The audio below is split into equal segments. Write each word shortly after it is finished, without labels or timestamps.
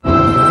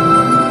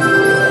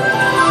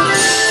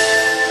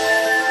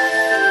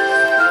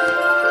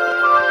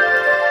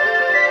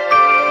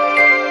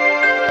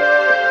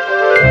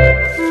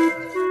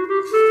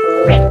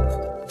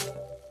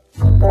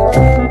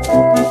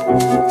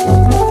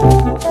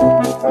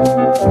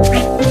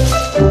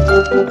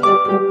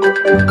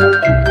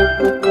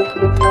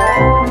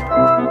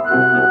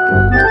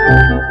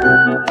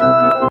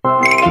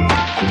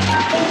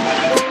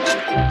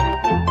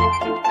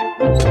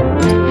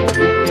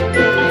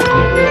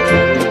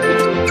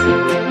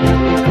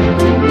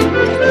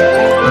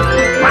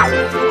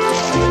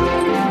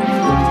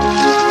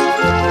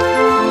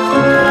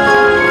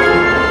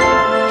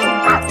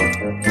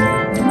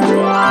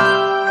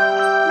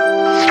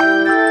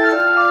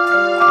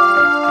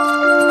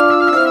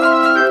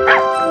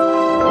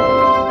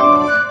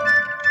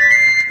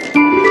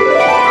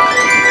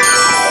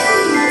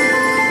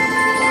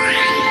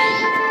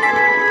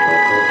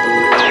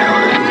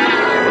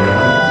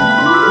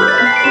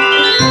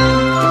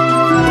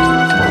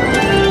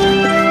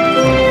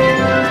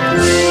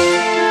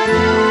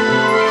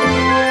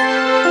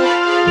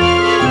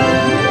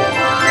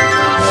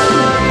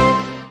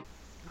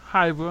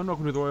Hi everyone,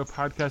 welcome to the Royal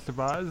Podcast of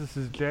Oz. This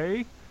is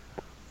Jay,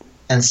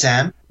 And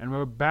Sam? and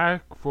we're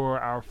back for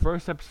our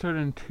first episode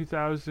in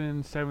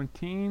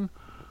 2017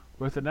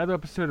 with another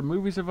episode of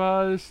Movies of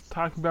Oz,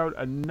 talking about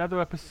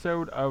another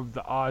episode of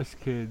the Oz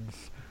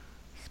Kids,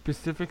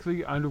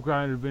 specifically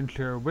Underground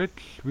Adventure,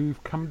 which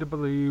we've come to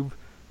believe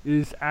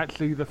is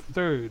actually the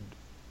third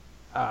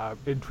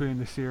entry in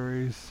the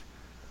series.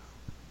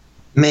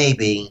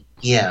 Maybe,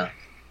 yeah.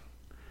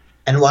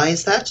 And why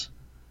is that?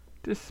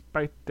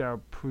 Despite our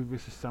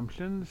previous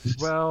assumptions,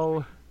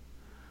 well,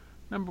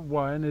 number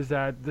one is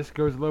that this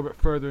goes a little bit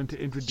further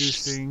into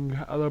introducing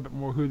a little bit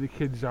more who the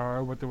kids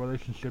are, what the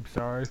relationships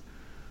are,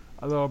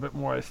 a little bit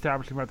more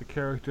establishing about the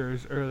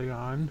characters early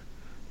on.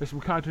 There's some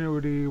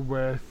continuity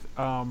with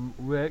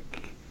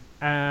Rick,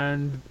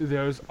 and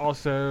there's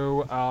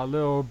also a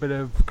little bit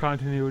of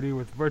continuity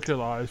with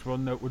Virtualized. We'll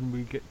note when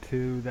we get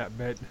to that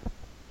bit.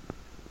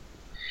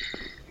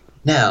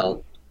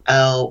 Now,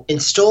 our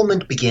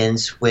installment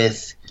begins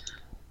with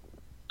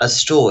a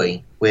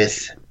story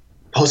with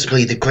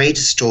possibly the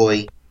greatest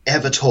story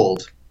ever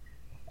told,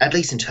 at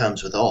least in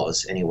terms with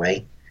Oz,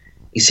 anyway.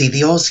 You see,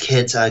 the Oz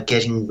kids are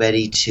getting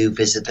ready to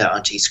visit their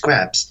Auntie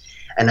Scraps,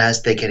 and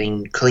as they're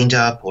getting cleaned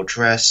up or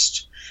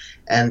dressed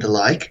and the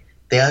like,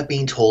 they are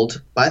being told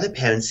by their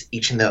parents,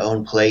 each in their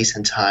own place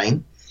and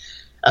time,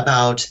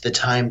 about the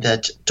time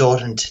that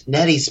Dot and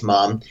Nettie's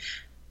mom,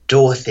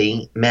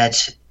 Dorothy,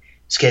 met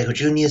Scarecrow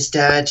Jr.'s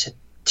dad,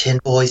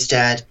 Tin Boy's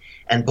dad,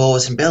 and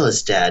Boris and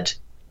Bella's dad.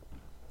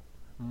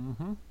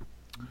 Mm-hmm.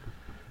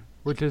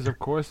 Which is, of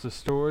course, the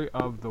story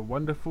of the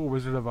Wonderful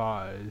Wizard of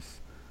Oz.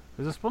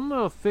 There's this one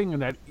little thing in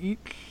that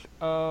each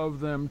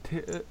of them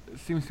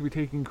seems to be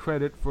taking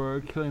credit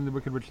for killing the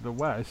Wicked Witch of the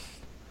West.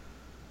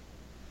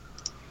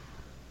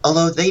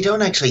 Although they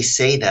don't actually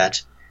say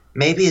that.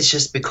 Maybe it's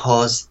just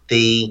because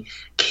the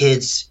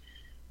kids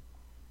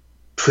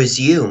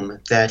presume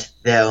that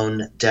their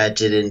own dad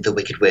didn't the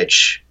Wicked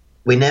Witch.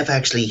 We never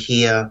actually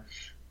hear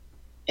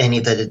any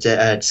of the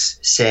dads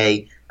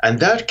say, "And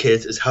that,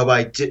 kids, is how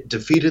I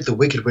defeated the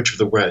Wicked Witch of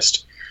the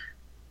West."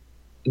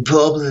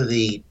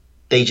 Probably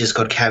they just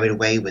got carried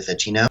away with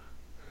it, you know?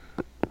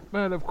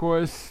 But, of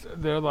course,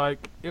 they're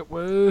like, it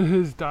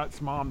was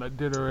Dot's mom that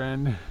did her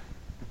in.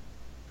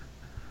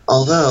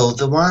 Although,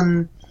 the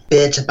one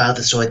bit about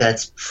the story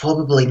that's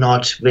probably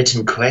not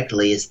written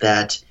correctly is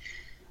that,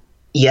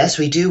 yes,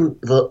 we do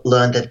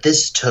learn that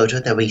this Toto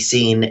that we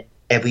see in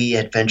every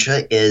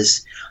adventure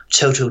is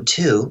Toto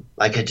 2,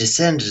 like a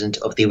descendant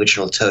of the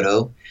original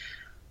Toto,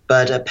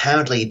 but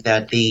apparently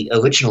that the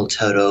original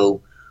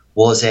Toto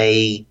was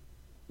a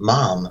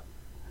mom.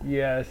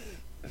 Yes,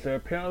 so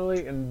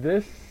apparently in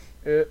this,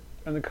 in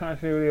the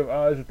continuity of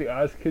Oz that the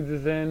Oz Kids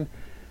is in,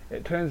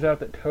 it turns out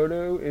that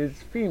Toto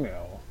is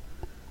female.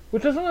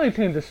 Which doesn't really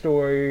change the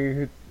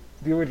story,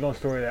 the original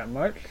story that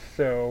much,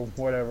 so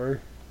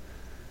whatever.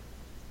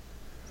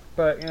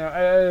 But,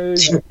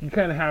 you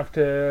kind of have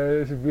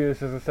to view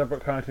this as a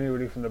separate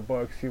continuity from the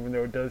books, even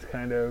though it does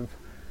kind of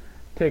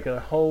take a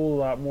whole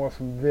lot more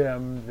from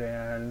them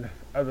than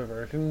other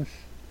versions.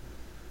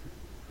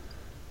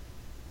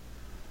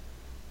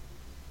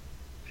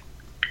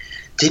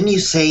 Didn't you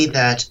say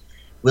that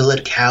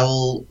Willard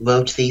Carroll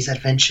wrote these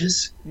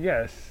adventures?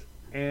 Yes,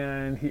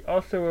 and he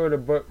also wrote a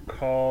book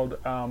called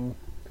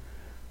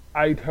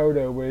I,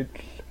 Toto,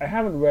 which I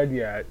haven't read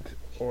yet,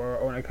 or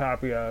own a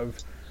copy of,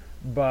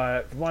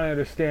 but from what I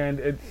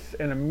understand, it's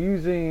an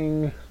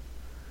amusing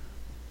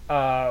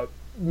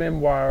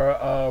memoir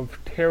of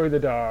Terry the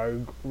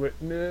dog,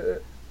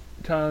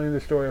 telling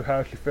the story of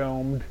how she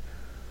filmed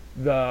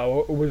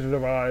the Wizard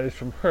of Oz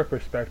from her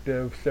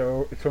perspective,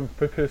 so it's from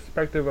the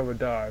perspective of a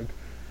dog.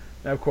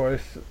 Now, of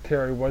course,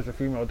 Terry was a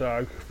female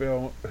dog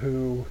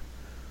who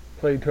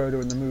played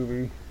Toto in the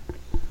movie,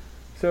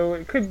 so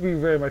it could be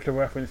very much a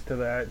reference to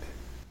that.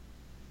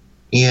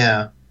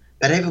 Yeah,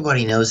 but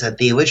everybody knows that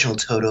the original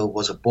Toto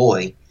was a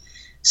boy.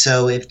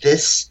 So if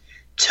this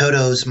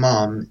Toto's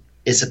mom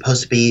is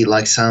supposed to be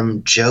like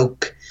some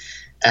joke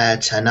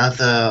at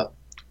another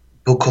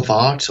book of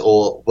art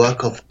or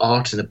work of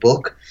art in a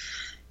book,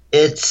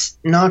 it's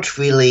not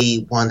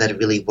really one that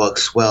really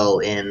works well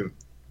in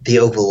the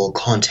overall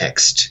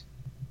context.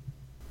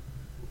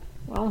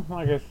 Well,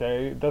 like I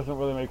say, it doesn't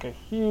really make a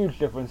huge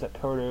difference that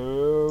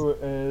Toto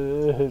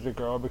is a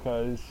girl,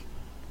 because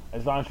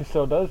as long as she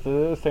still does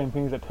the same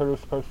things that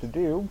Toto's supposed to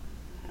do.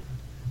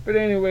 But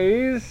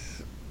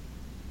anyways,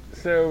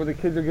 so the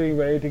kids are getting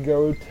ready to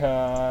go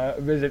to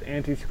visit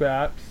Auntie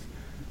Scraps.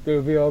 They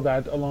reveal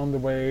that along the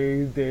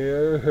way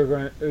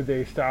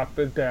they stop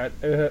at that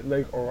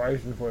Lake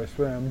Horizon for a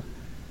swim.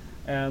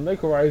 And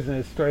Lake Horizon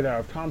is straight out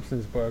of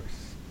Thompson's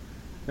books.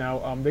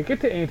 Now, they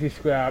get to Auntie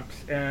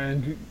Scraps,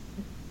 and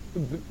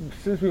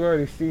since we've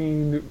already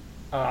seen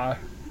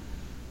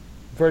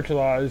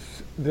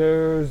Virtualized,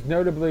 there's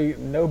notably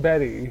no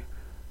Betty,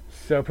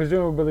 so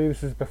presumably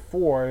this is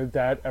before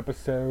that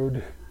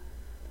episode.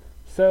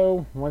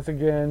 So, once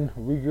again,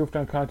 we goofed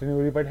on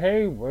continuity, but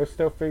hey, we're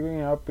still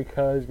figuring out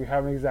because we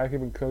haven't exactly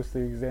been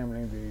closely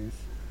examining these.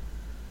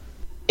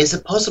 Is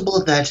it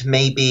possible that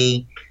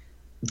maybe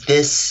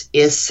this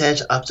is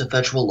set up to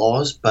virtual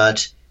Oz,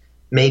 but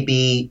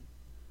maybe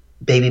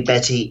Baby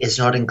Betty is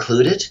not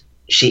included.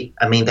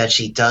 I mean, that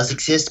she does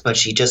exist, but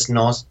she just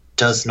not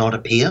does not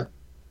appear.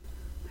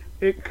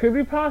 It could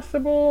be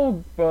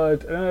possible,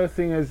 but another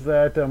thing is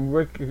that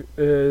Rick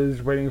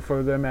is waiting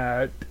for them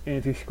at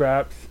Anti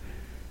Scraps,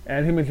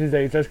 and he mentions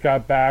that he just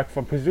got back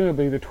from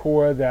presumably the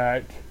tour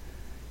that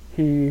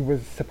he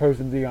was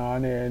supposedly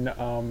on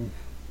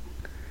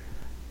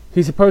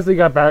he supposedly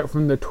got back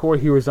from the tour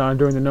he was on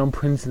during the Gnome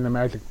Prince and the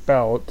Magic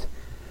Belt.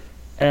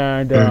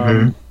 And,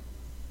 Mm-hmm.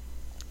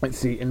 let's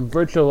see, in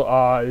Virtual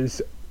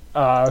Oz,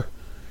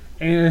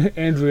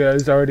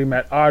 Andrea's already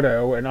met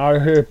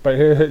Otto,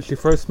 but she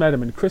first met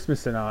him in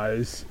Christmas in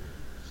Oz,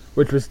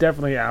 which was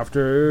definitely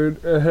after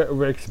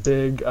Rick's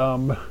big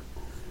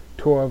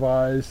tour of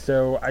Oz.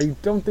 So I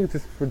don't think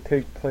this would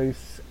take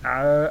place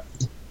after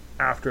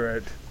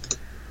it.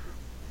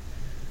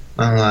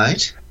 All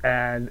right.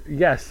 And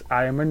yes,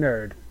 I am a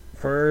nerd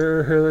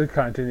for her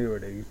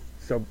continuity.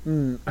 So,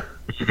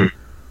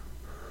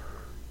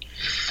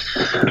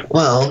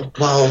 Well,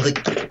 while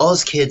the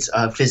Oz kids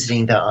are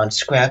visiting their Aunt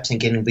Scraps and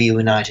getting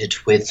reunited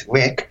with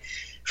Rick,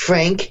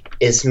 Frank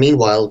is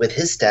meanwhile with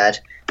his dad,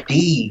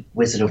 the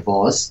Wizard of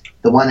Oz,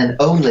 the one and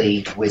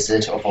only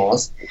Wizard of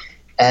Oz,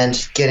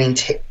 and getting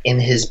in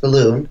his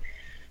balloon,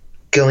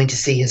 going to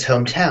see his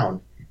hometown,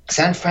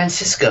 San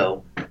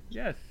Francisco,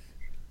 yes,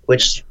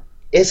 which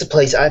is a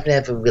place I've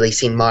never really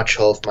seen much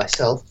of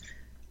myself,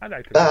 I'd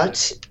like to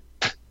visit.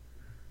 but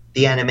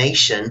the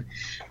animation,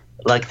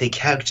 like the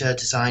character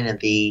design and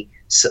the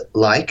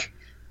like,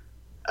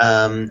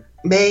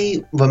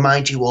 may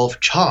remind you of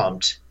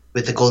Charmed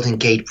with the Golden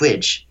Gate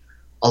Bridge,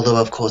 although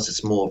of course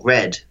it's more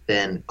red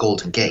than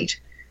Golden Gate.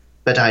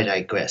 But I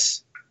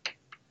digress.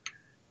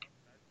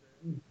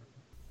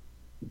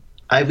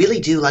 I really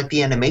do like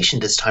the animation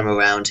this time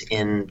around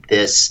in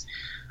this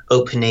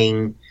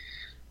opening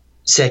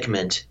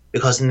segment,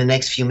 because in the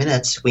next few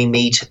minutes we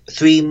meet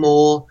three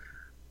more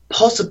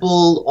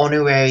possible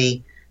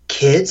honorary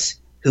kids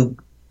who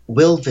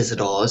will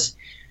visit Oz,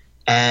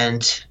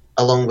 and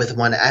along with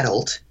one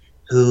adult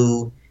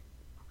who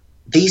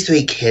these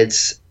three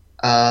kids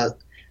are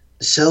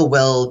so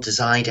well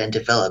designed and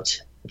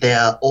developed. They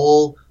are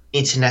all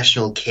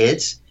international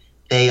kids.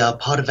 They are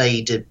part of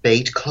a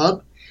debate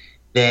club.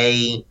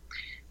 They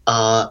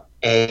are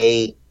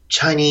a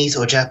Chinese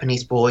or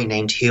Japanese boy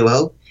named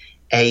Hero,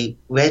 a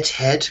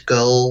red-haired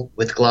girl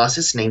with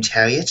glasses named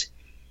Harriet,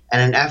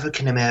 and an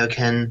African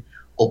American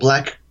or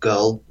black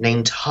girl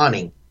named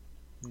Honey.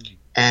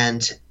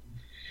 And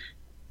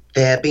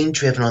they're being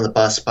driven on the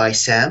bus by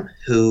Sam,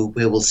 who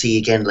we will see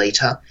again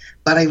later.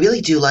 But I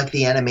really do like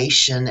the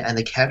animation and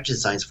the character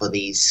designs for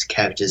these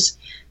characters.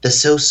 They're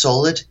so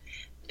solid.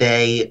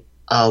 They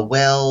are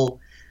well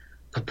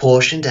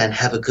proportioned and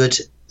have a good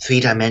 3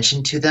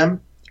 dimension to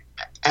them.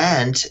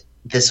 And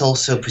this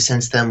also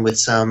presents them with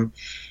some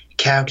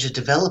character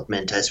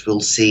development, as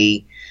we'll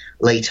see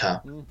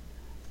later.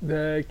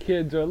 The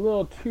kids are a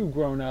little too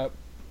grown up,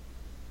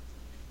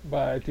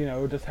 but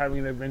just having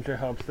an adventure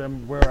helps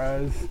them.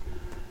 Whereas,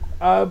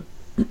 uh,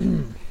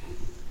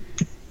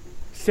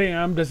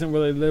 Sam doesn't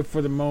really live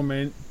for the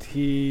moment.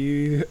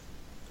 He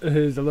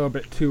is a little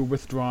bit too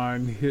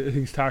withdrawn.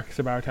 He talks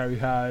about how he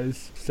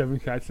has 7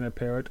 cats and a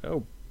parrot.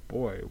 Oh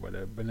boy, what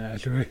a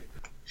menagerie!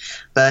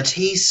 But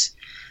he's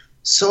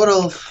sort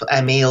of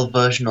a male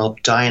version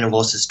of Diana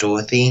Ross's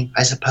Dorothy,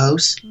 I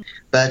suppose.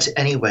 But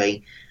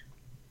anyway,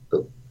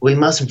 I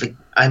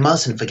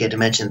mustn't forget to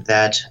mention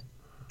that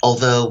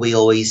although we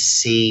always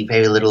see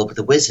very little of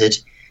the wizard,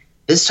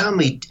 this time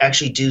we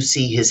actually do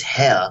see his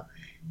hair,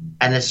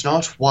 and it's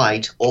not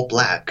white or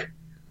black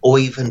or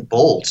even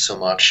bald so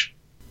much.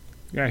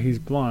 Yeah, he's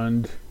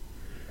blonde.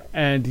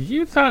 And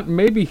you thought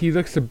maybe he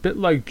looks a bit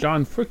like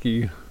John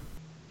Fricke.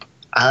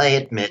 I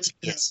admit,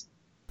 yes.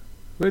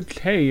 Which,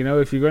 hey,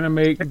 if you're going to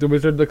make the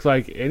wizard look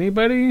like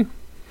anybody,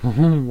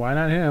 why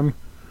not him?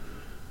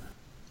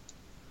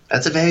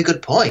 That's a very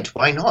good point.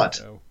 Why not?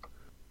 So,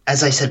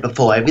 As I said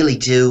before, I really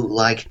do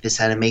like this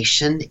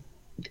animation.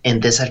 In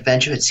this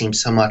adventure, it seems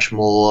so much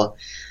more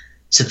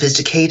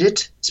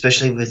sophisticated,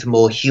 especially with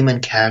more human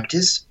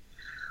characters.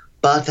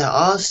 But there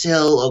are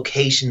still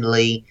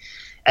occasionally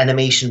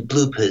animation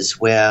bloopers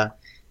where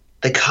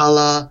the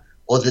color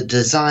or the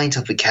designs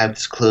of the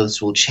characters'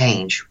 clothes will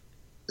change.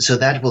 So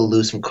that will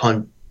lose some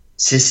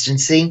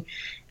consistency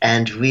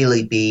and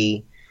really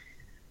be,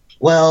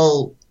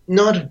 well,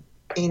 not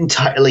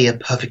entirely a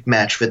perfect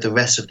match with the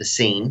rest of the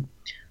scene.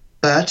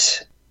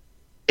 But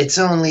it's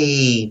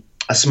only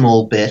a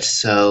small bit,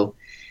 so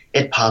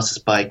it passes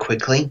by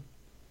quickly.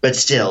 But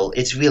still,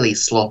 it's really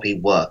sloppy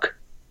work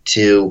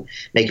to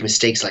make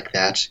mistakes like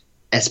that,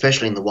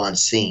 especially in the one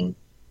scene.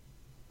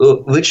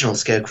 Original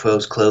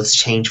Scarecrow's clothes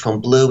change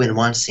from blue in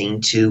one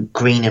scene to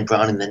green and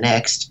brown in the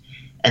next,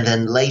 and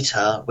then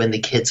later, when the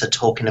kids are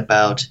talking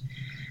about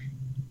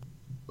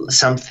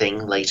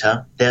something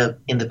later, they're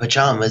in the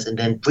pajamas and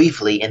then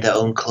briefly in their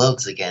own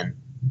clothes again.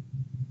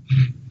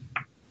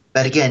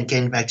 But again,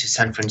 getting back to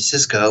San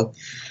Francisco,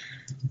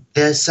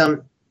 there's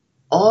some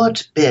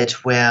odd bit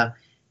where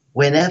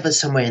whenever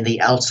somewhere in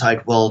the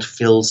outside world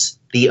feels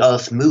the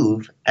earth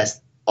move,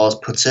 as Oz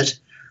puts it,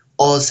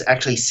 Oz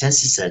actually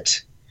senses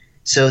it.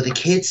 So the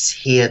kids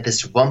hear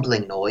this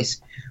rumbling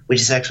noise,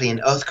 which is actually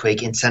an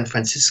earthquake in San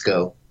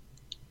Francisco,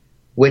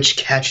 which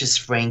catches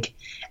Frank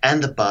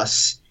and the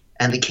bus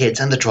and the kids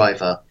and the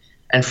driver.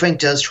 And Frank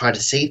does try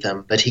to save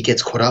them, but he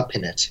gets caught up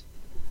in it.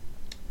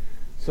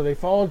 So they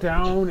fall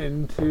down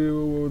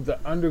into the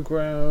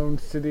underground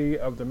city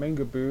of the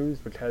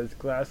Mangaboos, which has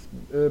glass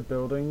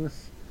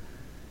buildings.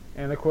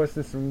 And of course,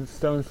 as some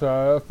stones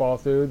fall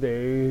through,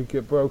 they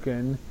get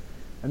broken.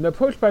 And they're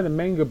approached by the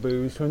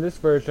Mangaboos, who in this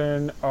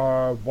version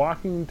are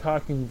walking,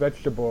 talking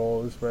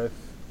vegetables with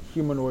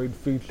humanoid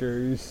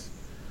features.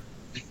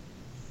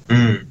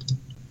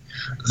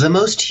 The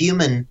most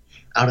human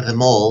out of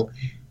them all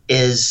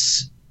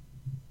is,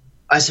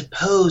 I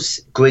suppose,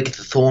 Greg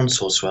the Thorn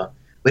Sorcerer.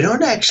 We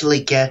don't actually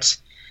get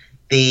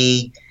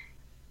the,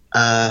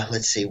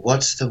 let's see,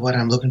 what's the word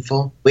I'm looking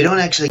for? We don't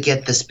actually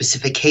get the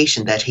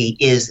specification that he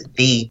is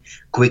the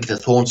Greg the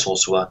Thorn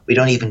Sorcerer. We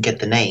don't even get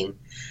the name.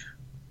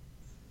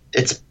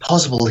 It's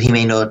possible he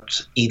may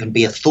not even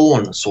be a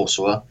Thorn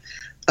Sorcerer,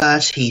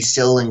 but he's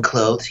still in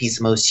clothes, he's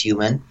the most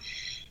human,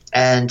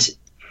 and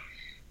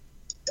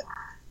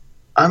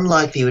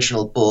unlike the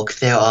original book,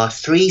 there are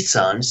 3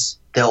 suns,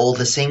 they're all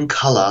the same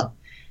color,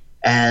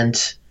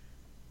 and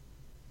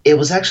it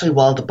was actually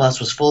while the bus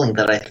was falling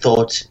that I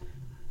thought,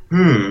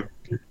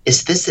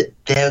 is this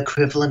their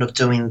equivalent of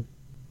doing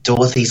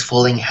Dorothy's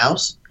Falling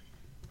House?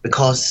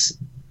 Because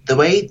the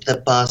way the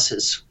bus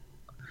is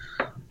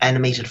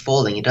animated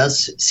falling, it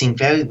does seem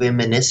very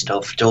reminiscent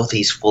of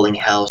Dorothy's Falling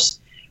House,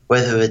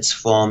 whether it's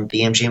from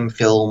the MGM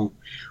film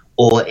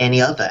or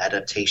any other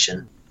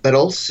adaptation. But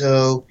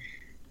also,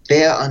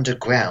 they're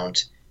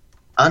underground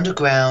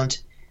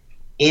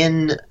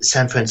in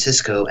San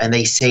Francisco, and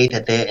they say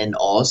that they're in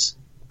Oz.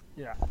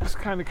 Yeah, this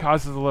kind of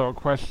causes a little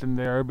question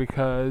there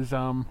because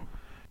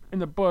in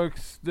the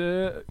books,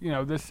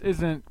 this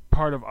isn't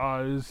part of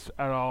Oz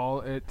at all.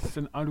 It's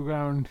an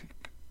underground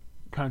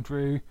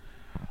country.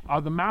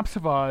 The maps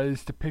of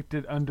Oz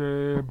depicted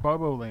under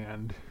Bubble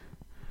Land.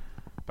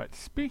 But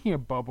speaking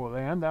of Bubble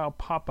Land, that'll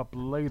pop up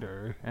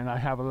later, and I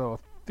have a little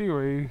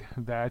theory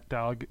that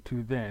I'll get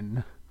to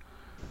then.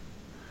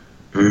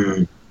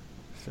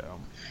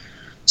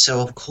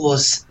 So of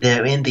course,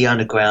 they're in the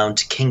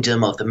underground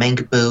kingdom of the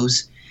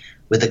Mangaboos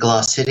with the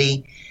Glass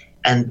City,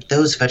 and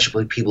those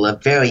vegetable people are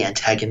very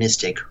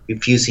antagonistic,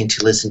 refusing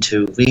to listen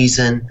to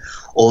reason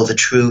or the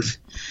truth,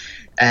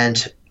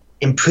 and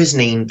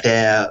imprisoning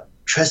their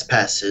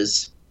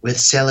trespassers with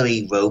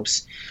celery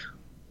ropes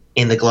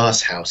in the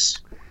glass house.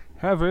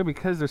 However,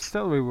 because they're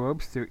celery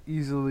ropes, they're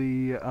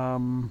easily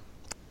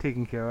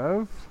taken care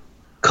of.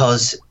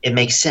 Because it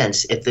makes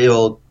sense. If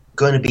they're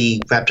going to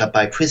be wrapped up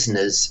by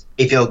prisoners,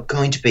 if you're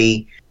going to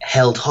be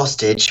held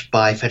hostage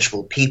by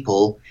vegetable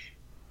people,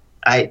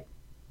 I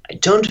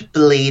don't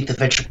believe the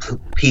vegetable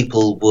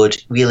people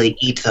would really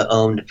eat their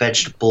own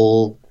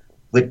vegetable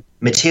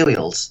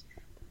materials.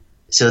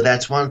 So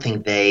that's one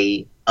thing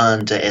they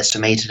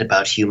underestimated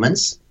about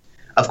humans.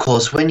 Of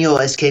course, when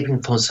you're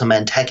escaping from some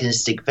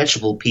antagonistic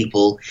vegetable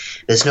people,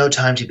 there's no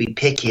time to be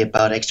picky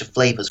about extra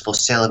flavors for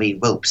celery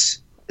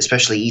ropes,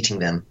 especially eating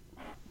them.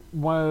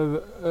 One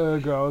of the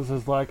girls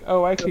is like,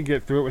 oh, I could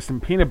get through it with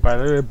some peanut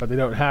butter, but they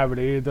don't have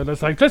any. They're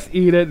just like, just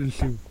eat it. And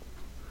she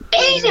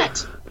Eat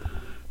it!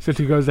 So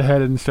she goes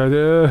ahead and starts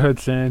her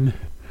sin.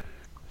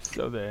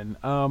 So then,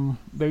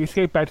 they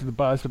escape back to the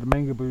bus, but the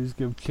Mangaboos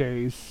give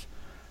chase.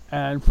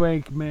 And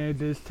Frank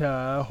manages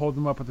to hold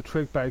them up with a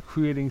trick by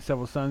creating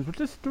several suns, which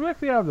is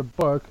directly out of the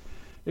book,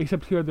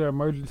 except here they're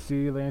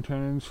emergency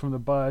lanterns from the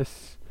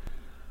bus.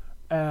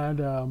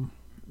 And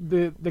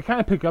they kind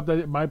of pick up that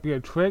it might be a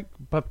trick,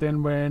 but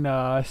then when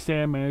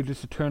Sam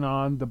manages to turn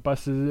on the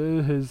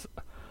bus's his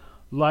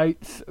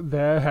lights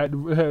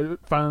there,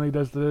 finally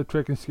does the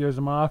trick and scares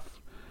them off.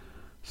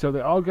 So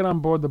they all get on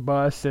board the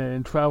bus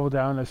and travel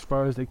down as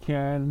far as they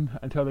can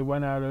until they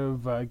run out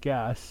of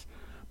gas.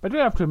 But I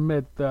do have to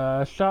admit,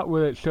 the shot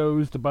where it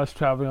shows the bus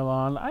traveling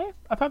along, I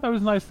thought that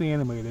was nicely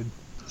animated.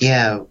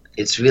 Yeah,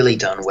 it's really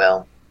done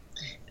well.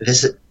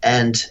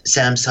 And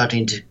Sam's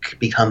starting to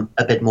become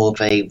a bit more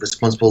of a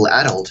responsible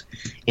adult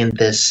in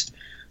this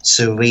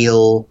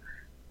surreal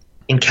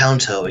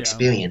encounter or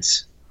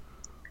experience.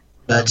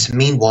 But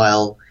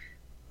meanwhile,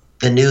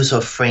 the news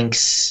of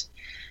Frank's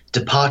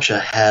departure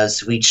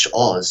has reached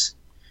Oz.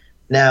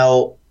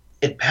 Now,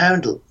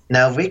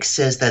 Rick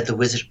says that the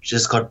wizard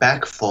just got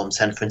back from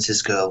San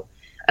Francisco,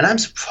 and I'm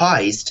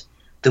surprised.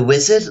 The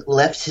wizard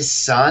left his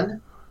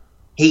son?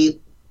 The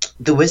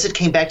wizard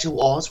came back to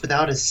Oz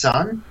without his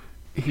son?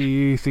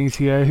 He thinks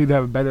he'd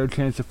have a better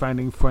chance of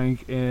finding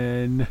Frank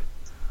in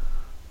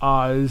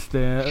Oz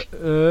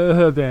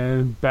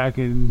than back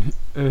in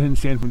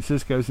San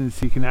Francisco,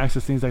 since he can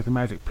access things like the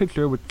magic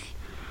picture, which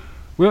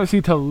we don't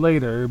see till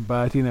later,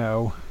 but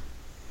And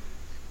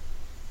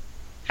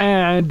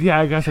yeah,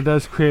 I guess it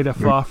does create a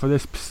flaw for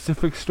this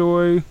specific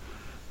story,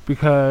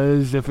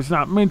 because if it's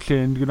not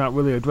mentioned, you're not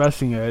really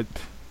addressing it.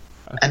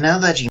 And now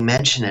that you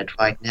mention it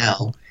right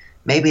now,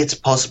 maybe it's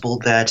possible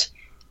that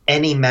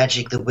any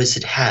magic the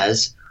wizard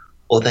has,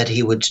 or that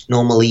he would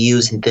normally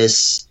use in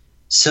this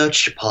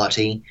search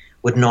party,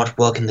 would not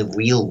work in the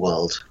real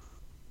world.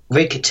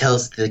 Rick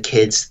tells the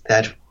kids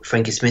that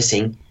Frank is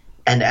missing,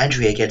 and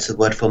Andrea gets the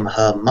word from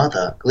her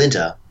mother,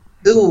 Glinda,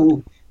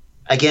 who,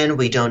 again,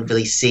 we don't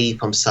really see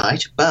from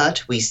sight,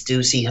 but we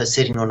do see her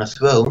sitting on a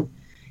throne,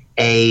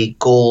 a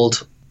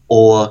gold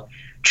or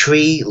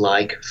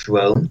tree-like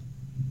throne.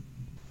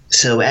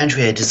 So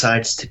Andrea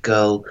decides to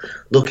go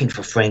looking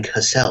for Frank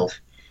herself,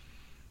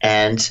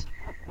 and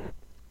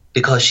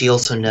because she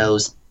also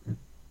knows,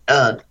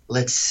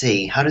 let's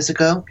see, how does it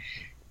go?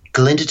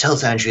 Glinda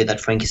tells Andrea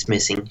that Frank is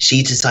missing.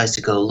 She decides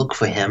to go look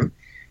for him.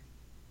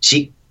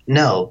 She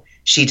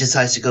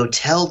decides to go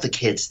tell the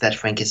kids that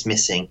Frank is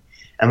missing.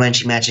 And when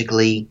she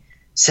magically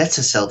sets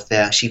herself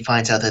there, she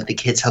finds out that the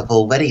kids have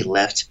already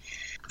left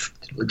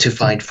to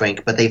find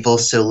Frank, but they've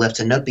also left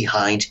a note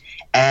behind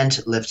and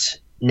left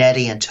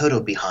Nettie and Toto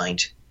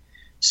behind.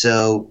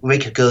 So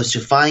Rick goes to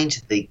find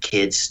the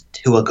kids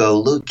who are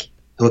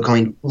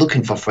going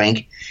looking for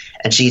Frank,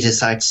 and she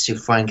decides to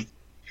find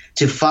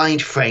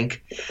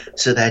Frank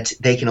so that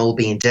they can all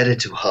be indebted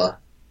to her.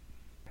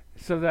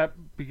 So that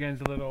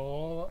begins a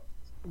little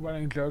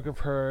running joke of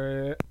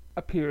her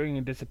appearing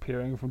and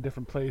disappearing from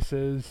different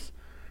places,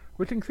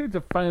 which includes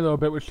a funny little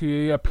bit where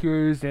she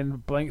appears in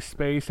blank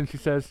space and she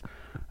says,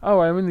 "Oh,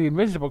 I'm in the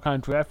invisible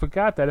country. I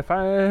forgot that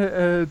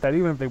that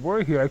even if they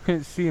were here, I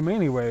couldn't see them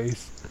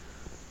anyways."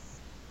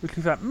 Which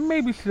is that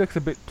maybe she looks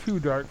a bit too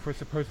dark for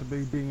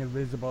supposedly being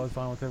invisible as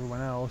long with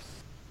everyone else.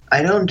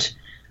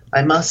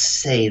 I must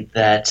say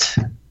that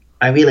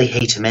I really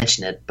hate to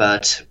mention it,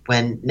 but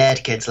when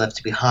Ned gets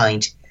left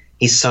behind,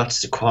 he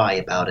starts to cry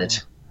about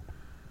it.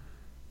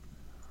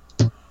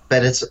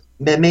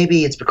 But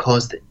maybe it's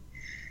because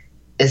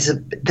there's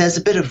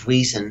a bit of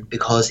reason,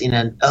 because in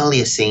an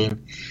earlier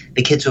scene,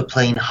 the kids were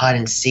playing hide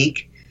and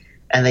seek,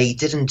 and they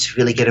didn't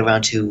really get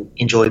around to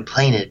enjoy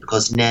playing it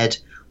because Ned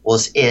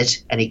was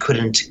it and he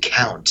couldn't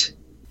count.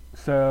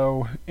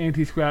 So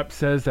Auntie Scrap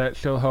says that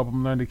she'll help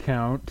him learn to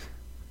count.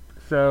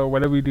 So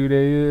whatever we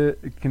do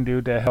can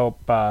do to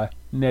help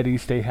Nettie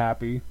stay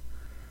happy.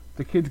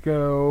 The kids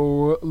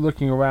go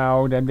looking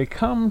around and they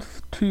come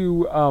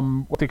to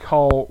what they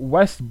call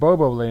West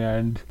Bobo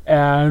Land,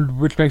 and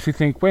which makes you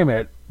think, wait a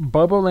minute,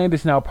 Bobo Land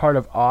is now part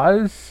of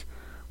Oz?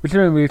 Which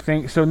made me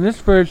think, so in this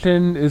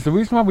version, is the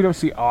reason why we don't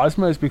see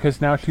Ozma is because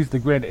now she's the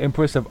Grand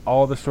Empress of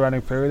all the surrounding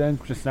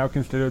fairylands, which is now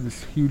considered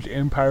this huge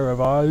empire of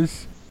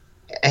Oz?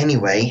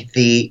 Anyway,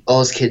 the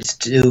Oz kids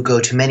do go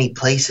to many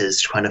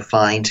places trying to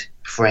find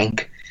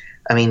Frank.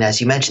 I mean,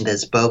 as you mentioned,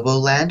 there's Bobo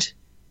Land.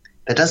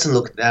 That doesn't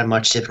look that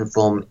much different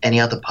from any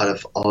other part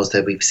of Oz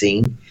that we've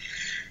seen.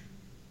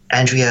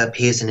 Andrea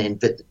appears in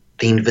the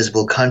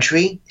Invisible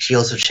Country. She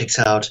also checks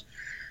out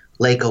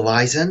Lake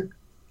Horizon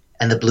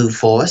and the Blue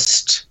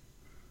Forest.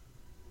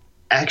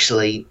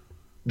 Actually,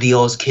 the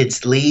Oz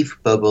kids leave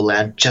Bobo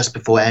Land just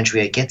before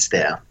Andrea gets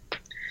there.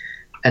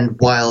 And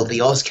while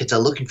the Oz kids are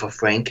looking for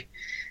Frank,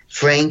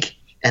 Frank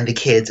and the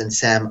kids and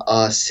Sam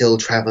are still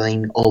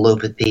traveling all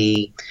over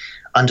the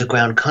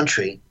underground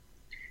country.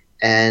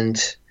 And,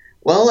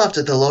 well,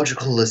 after the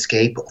logical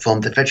escape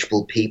from the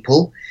vegetable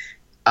people,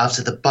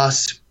 after the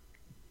bus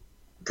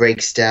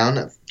breaks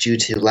down due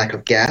to lack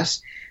of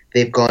gas,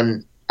 they've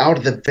gone out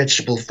of the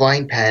vegetable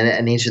frying pan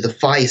and into the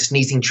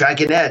fire-sneezing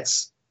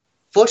dragonettes.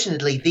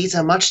 Fortunately, these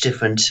are much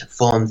different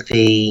from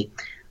the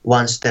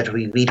ones that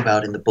we read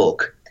about in the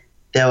book.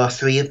 There are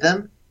 3 of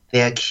them.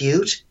 They are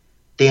cute.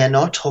 They are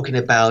not talking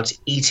about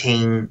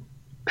eating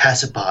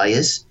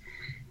pacifiers.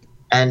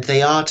 And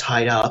they are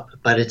tied up,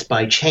 but it's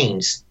by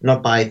chains,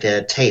 not by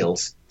their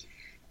tails.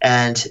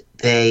 And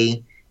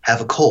they have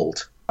a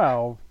cold.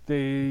 Well,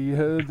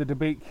 the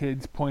debate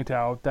kids point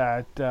out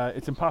that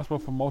it's impossible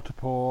for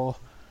multiple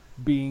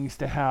beings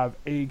to have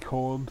a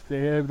cold.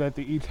 That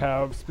they each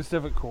have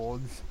specific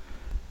colds.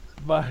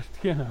 But,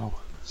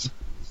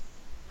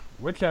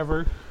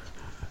 whichever.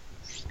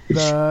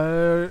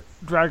 The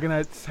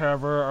dragonettes,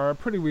 however, are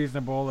pretty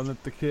reasonable and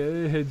that the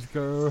kids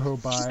go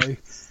by.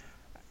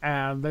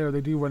 And there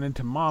they do run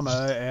into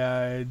Mama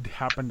and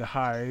happen to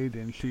hide,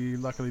 and she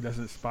luckily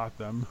doesn't spot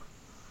them.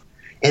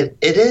 It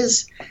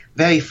is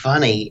very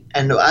funny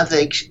and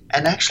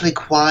actually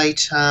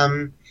quite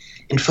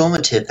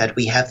informative that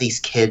we have these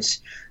kids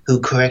who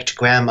correct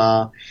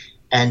grammar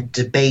and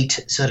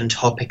debate certain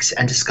topics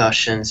and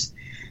discussions,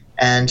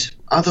 and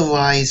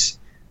otherwise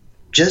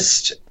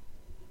just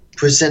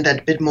present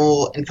that bit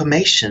more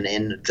information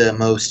in the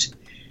most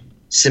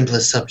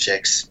simplest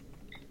subjects.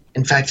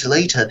 In fact,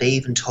 later they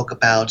even talk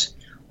about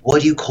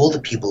what do you call the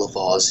people of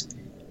Oz?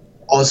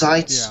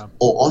 Ozites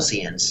or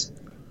Ozians?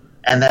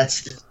 And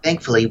that's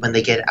thankfully when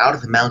they get out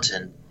of the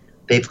mountain,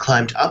 they've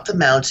climbed up the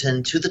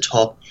mountain to the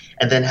top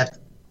and then have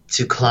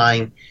to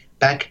climb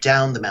back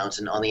down the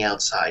mountain on the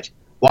outside.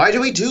 Why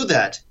do we do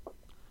that?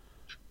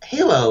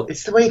 Halo,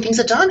 it's the way things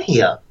are done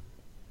here.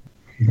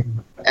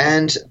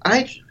 And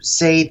I'd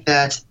say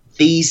that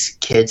these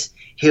kids,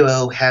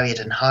 Hero, Harriet,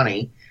 and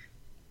Honey,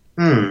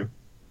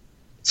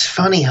 It's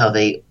funny how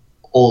they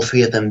all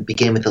three of them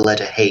begin with the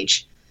letter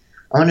H.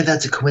 I wonder if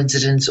that's a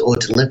coincidence or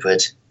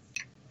deliberate.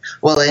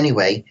 Well,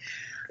 anyway,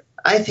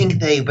 I think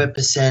they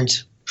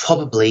represent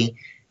probably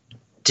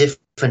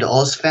different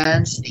Oz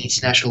fans, the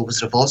International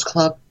Wizard of Oz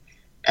Club,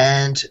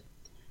 and,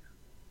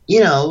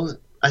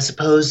 I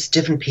suppose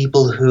different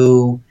people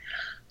who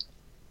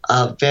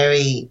are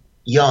very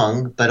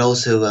young, but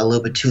also a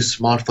little bit too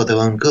smart for their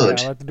own Yeah,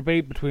 good. like the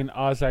debate between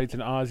Ozites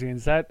and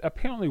Ozians, that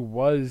apparently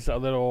was a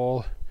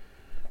little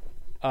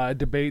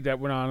debate that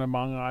went on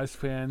among Oz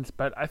fans,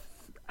 but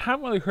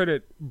haven't really heard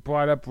it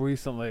brought up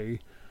recently.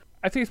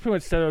 I think it's pretty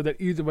much settled that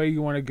either way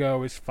you want to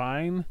go is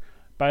fine,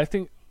 but I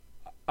think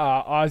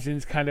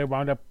Ozians kind of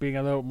wound up being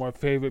a little more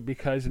favorite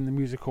because in the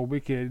musical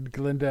Wicked,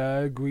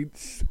 Glinda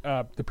greets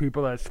the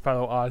people as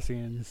fellow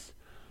Ozians.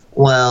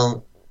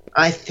 Well,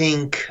 I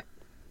think,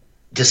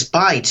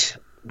 despite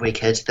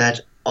Wicked,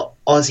 that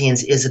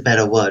Ozians is a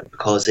better word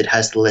because it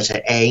has the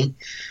letter A,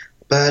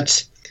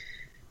 but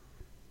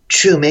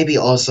true, maybe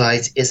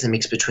Ozites is a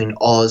mix between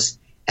Oz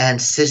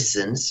and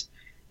citizens.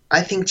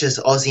 I think just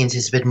Ozians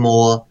is a bit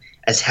more,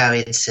 as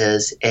Harriet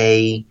says,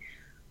 a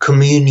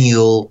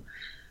communal,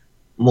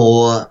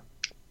 more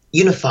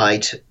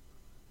unified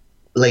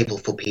label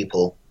for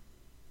people.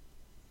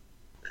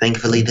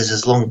 Thankfully, this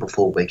is long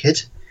before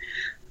Wicked.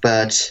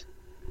 But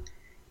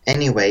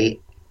anyway,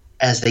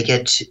 as they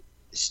get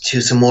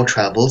to some more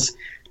travels,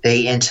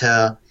 they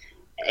enter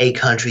a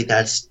country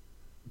that's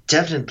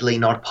definitely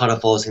not part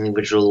of Oz in the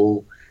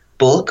original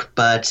book,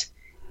 but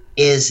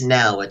is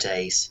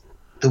nowadays.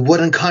 The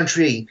wooden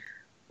country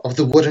of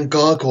the wooden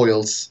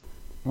gargoyles.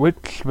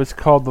 Which was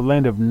called the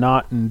Land of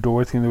Nod in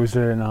Dorothy and the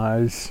Wizard and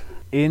Oz.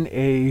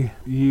 Naughd.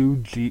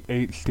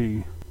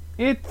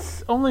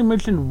 It's only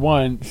mentioned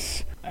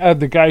once.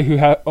 The guy who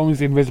owns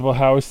the Invisible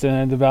House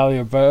in the Valley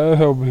of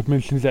Hope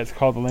mentions that's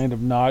called the Land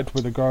of Nod,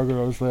 where the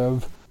gargoyles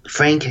live.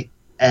 Frank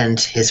and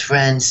his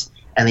friends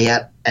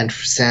and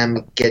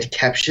Sam get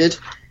captured,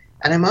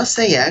 and I must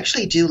say, I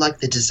actually do like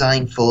the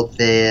design for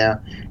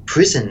their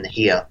prison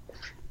here.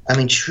 I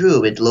mean,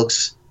 true, it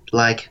looks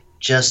like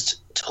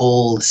just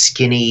tall,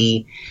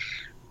 skinny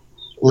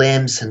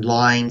limbs and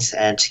lines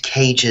and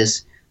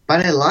cages,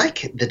 but I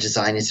like the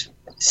design. It's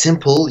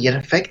simple yet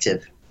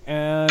effective.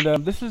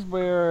 And this is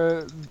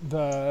where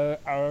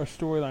our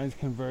storylines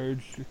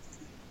converge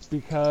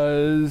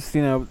because,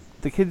 the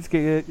kids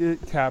get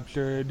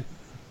captured,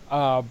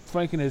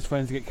 Frank and his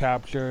friends get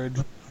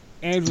captured,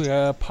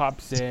 Andrea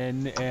pops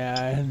in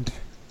and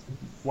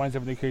winds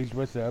up in the cage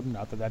with them.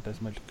 Not that that does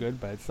much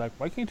good, but it's like,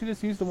 why can't you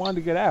just use the wand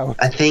to get out?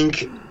 I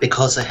think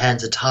because her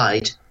hands are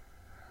tied,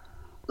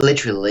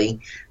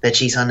 literally, that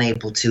she's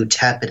unable to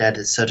tap it at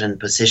a certain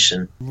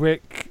position.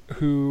 Rick,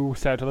 who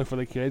started to look for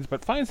the kids,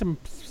 but finds them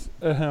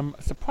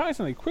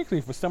surprisingly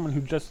quickly for someone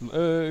who just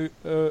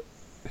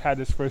had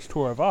his first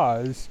tour of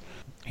Oz.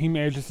 He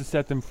manages to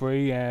set them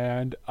free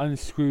and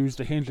unscrews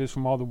the hinges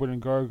from all the wooden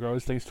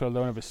gargoyles thanks to a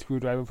loan of a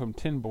screwdriver from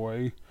Tin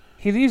Boy.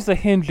 He leaves the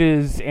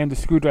hinges and the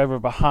screwdriver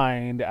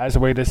behind as a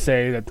way to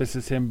say that this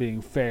is him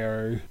being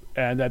fair,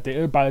 and that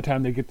by the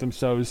time they get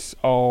themselves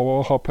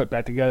all put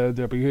back together,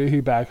 they'll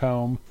be back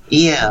home.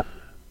 Yeah.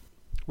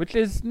 Which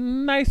is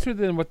nicer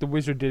than what the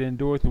wizard did in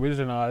Dorothy and the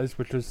Wizard of Oz,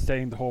 which was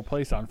setting the whole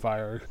place on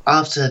fire.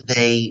 After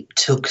they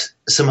took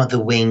some of the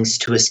wings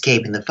to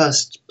escape in the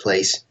first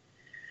place.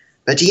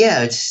 But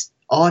yeah, it's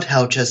odd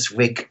how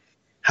Rick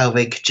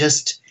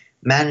just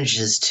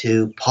manages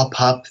to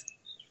pop up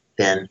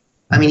then.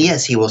 I mean,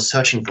 yes, he was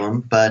searching for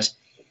him, but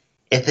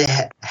if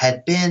there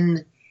had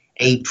been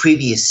a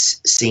previous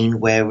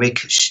scene where Rick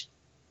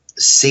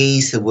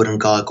sees the wooden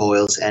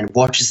gargoyles and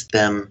watches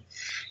them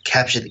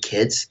capture the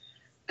kids,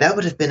 that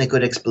would have been a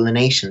good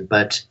explanation,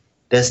 but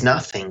there's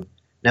nothing.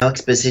 No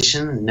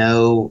exposition,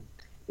 no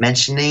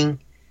mentioning,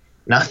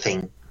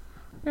 nothing.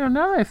 Now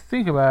that I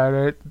think about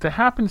it, the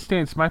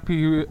happenstance might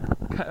be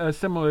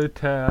similar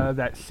to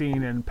that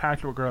scene in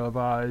Patchwork Girl of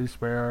Oz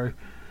where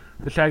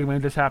the Shaggy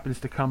Man just happens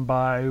to come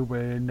by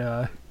when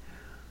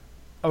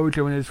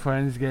Ojo and his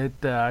friends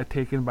get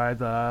taken by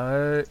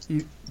the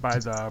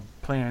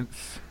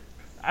plants.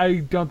 I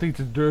don't think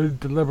it's a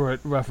deliberate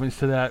reference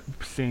to that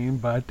scene,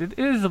 but it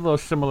is a little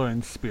similar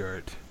in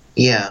spirit.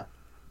 Yeah.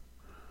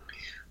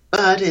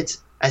 But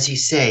it's, as you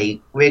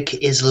say, Rick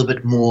is a little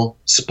bit more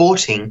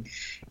sporting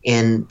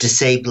in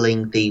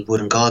disabling the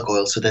wooden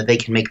gargoyles so that they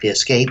can make the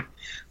escape,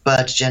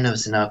 but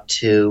generous enough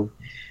to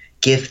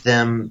give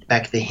them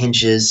back the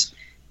hinges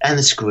and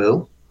the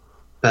screw.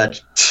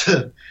 But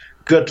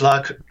good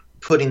luck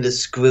putting the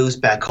screws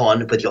back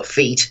on with your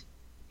feet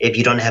if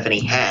you don't have any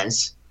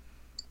hands.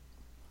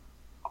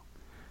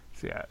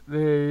 So yeah,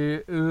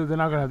 they're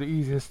not gonna have the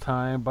easiest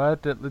time,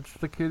 but it lets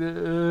the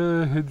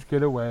kids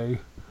get away.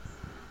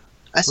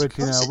 Which,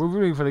 we're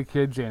rooting for the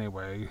kids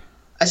anyway.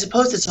 I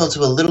suppose it's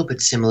also a little bit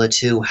similar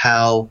to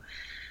how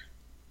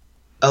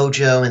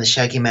Ojo and the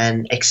Shaggy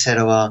Man,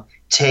 etc.,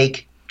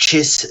 take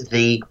Chiss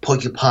the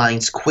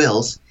porcupine's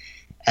quills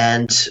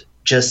and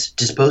just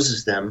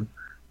disposes them,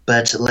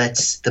 but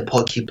lets the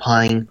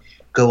porcupine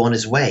go on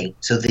his way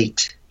so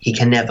that he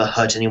can never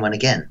hurt anyone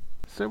again.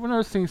 So we're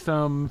noticing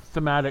some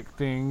thematic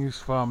things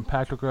from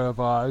Patrick of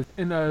Oz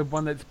in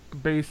one that's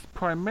based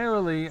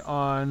primarily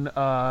on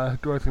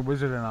Dorothy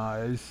Wizard and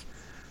Oz,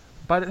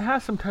 but it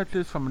has some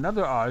touches from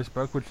another Oz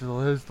book, which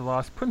is The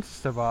Lost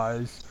Princess of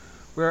Oz,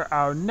 where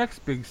our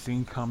next big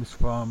scene comes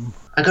from.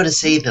 I gotta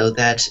say, though,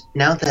 that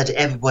now that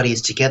everybody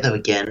is together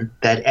again,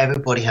 that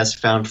everybody has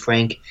found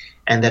Frank,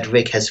 and that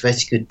Rick has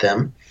rescued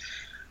them,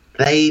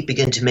 they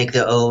begin to make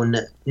their own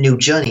new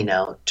journey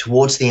now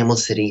towards the Emerald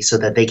City so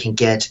that they can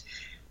get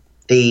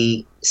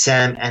the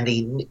Sam and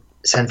the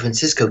San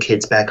Francisco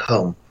kids back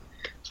home.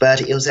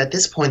 But it was at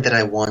this point that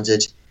I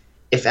wondered,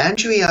 if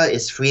Andrea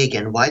is free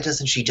again, why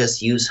doesn't she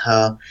just use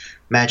her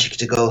magic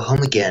to go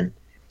home again?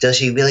 Does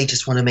she really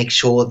just want to make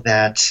sure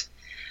that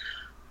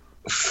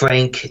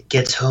Frank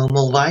gets home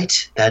all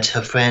right? That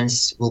her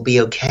friends will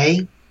be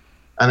okay?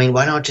 I mean,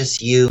 why not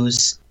just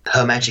use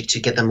her magic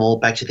to get them all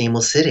back to the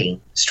Emerald City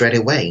straight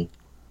away?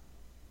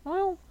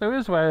 Well, there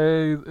is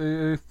why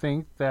I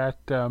think that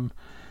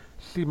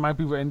she might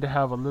be written to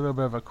have a little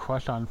bit of a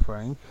crush on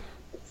Frank.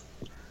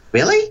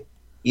 Really?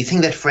 You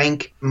think that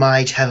Frank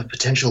might have a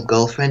potential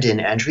girlfriend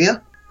in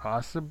Andrea?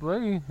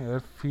 Possibly,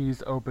 if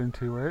he's open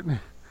to it.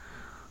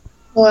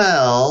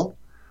 Well,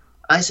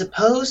 I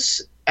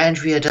suppose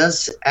Andrea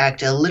does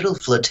act a little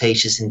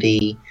flirtatious in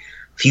the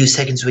few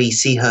seconds we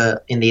see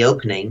her in the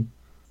opening,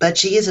 but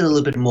she is a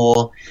little bit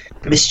more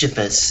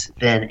mischievous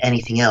than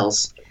anything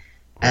else,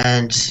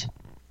 and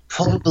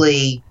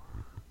probably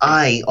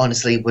I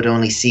honestly would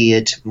only see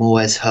it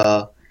more as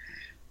her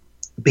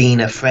being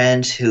a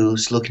friend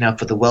who's looking out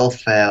for the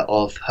welfare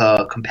of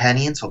her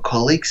companions or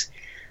colleagues.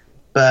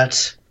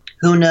 But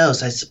who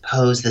knows, I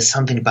suppose there's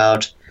something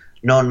about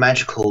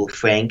non-magical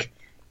Frank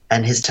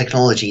and his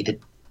technology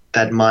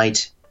that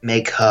might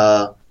make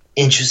her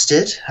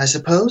interested, I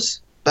suppose.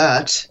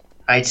 But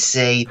I'd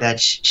say that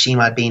she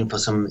might be in for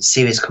some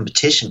serious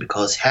competition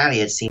because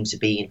Harriet seems to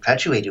be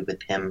infatuated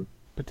with him.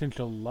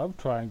 Potential love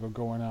triangle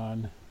going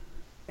on.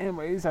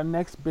 Anyways, our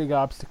next big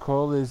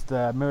obstacle is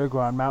the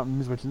Merry-Go-Round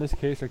Mountains, which in this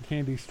case are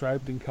candy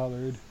striped and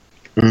colored.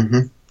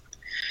 Mm-hmm.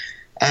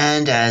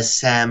 And as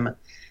Sam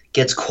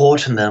gets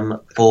caught in them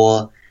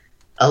for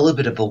a little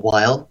bit of a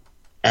while,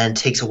 and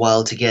takes a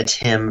while to get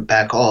him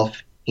back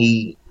off,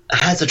 he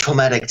has a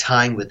traumatic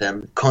time with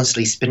them,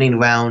 constantly spinning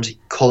around,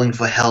 calling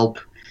for help,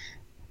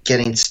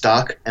 getting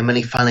stuck, and when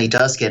he finally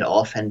does get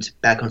off and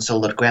back on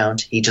solid ground,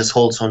 he just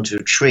holds onto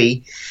a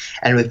tree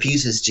and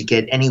refuses to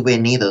get anywhere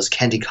near those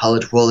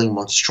candy-colored rolling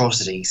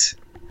monstrosities.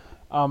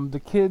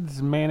 The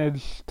kids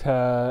manage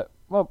to...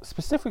 Well,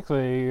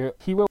 specifically,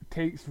 Hero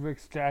takes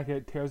Rick's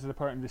jacket, tears it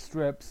apart into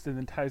strips, and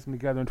then ties them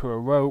together into a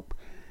rope,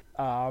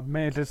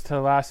 manages to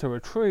lasso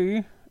a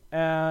tree,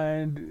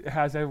 and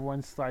has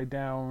everyone slide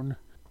down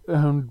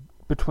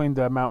between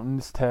the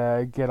mountains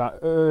to get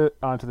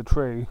onto the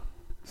tree,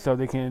 so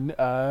they can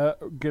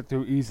get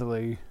through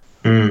easily.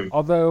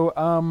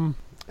 Although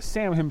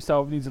Sam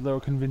himself needs a little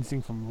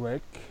convincing from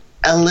Rick.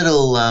 A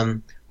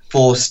little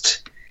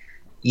forced,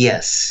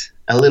 yes,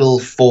 a little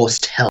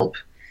forced help,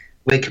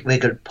 which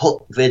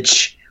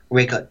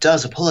Rick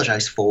does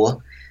apologize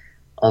for,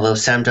 although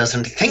Sam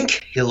doesn't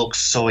think he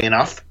looks sorry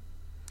enough.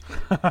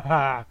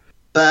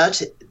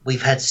 But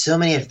we've had so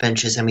many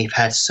adventures and we've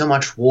had so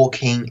much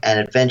walking and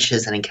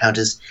adventures and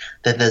encounters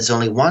that there's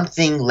only one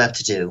thing left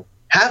to do.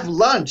 Have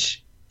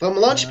lunch from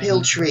Lunch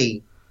Pail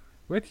Tree.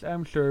 Which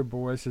I'm sure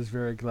Boris is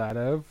very glad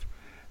of.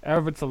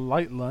 If it's a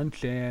light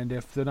lunch, and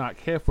if they're not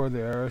careful,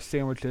 their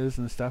sandwiches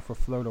and stuff will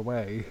float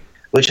away.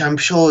 Which I'm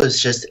sure is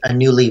just a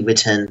newly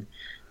written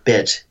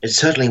bit. It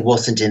certainly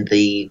wasn't in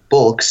the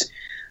books,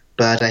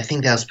 but I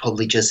think that was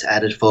probably just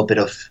added for a bit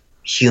of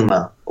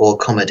humor or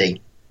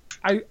comedy.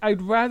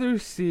 I'd rather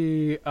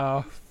see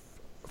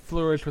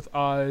Flourish with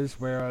Oz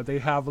where they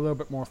have a little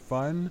bit more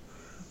fun,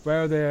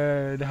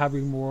 rather than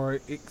having more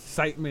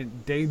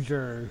excitement,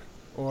 danger,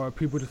 or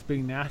people just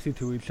being nasty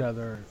to each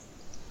other.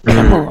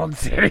 Emerald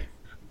City.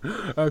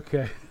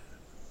 Okay.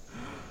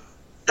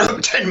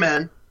 Tin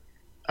Man.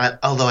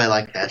 Although I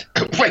like that.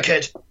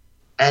 Wicked.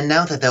 And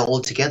now that they're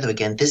all together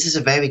again, this is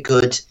a very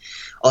good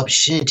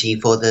opportunity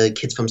for the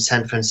kids from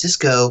San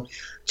Francisco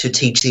to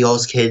teach the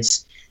Oz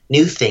kids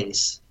new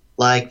things.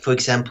 Like, for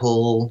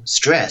example,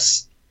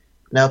 stress.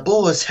 Now,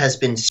 Boris has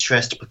been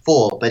stressed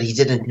before, but he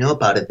didn't know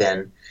about it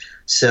then.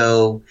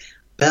 So,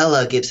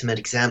 Bella gives him an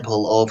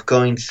example of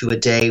going through a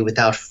day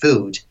without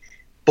food.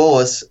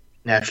 Boris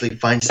naturally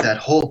finds that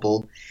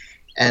horrible,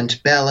 and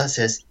Bella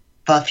says,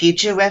 "For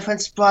future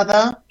reference,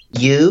 brother,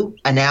 you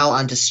are now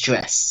under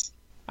stress."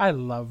 I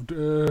loved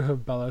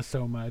Bella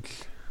so much.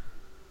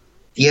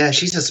 Yeah,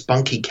 she's a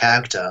spunky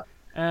character.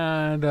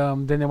 And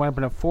then they went up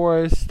in a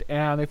forest,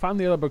 and they found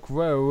the Yellow Brick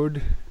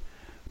Road,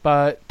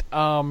 but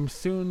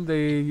soon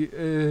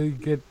they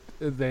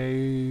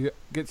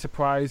get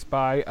surprised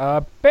by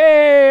a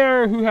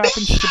bear who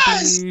happens to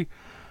be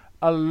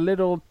a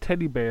little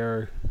teddy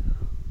bear.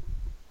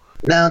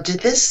 Now,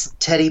 did this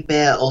teddy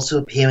bear also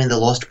appear in The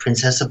Lost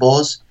Princess of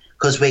Oz?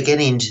 Because we're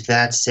getting into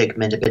that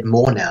segment a bit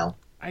more now.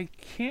 I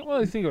can't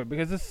really think of it,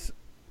 because this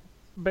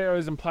bear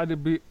is implied to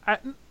be...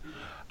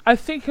 I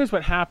think here's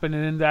what happened,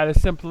 and that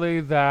is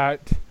simply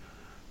that,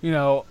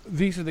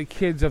 these are the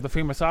kids of the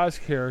famous Oz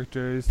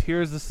characters.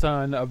 Here's the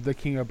son of the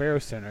King of Bear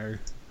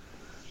Center.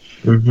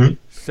 Hmm.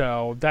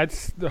 So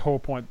that's the whole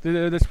point.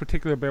 This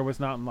particular bear was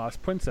not in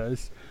Lost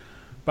Princess,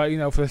 but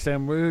for the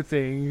same weird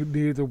thing,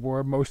 neither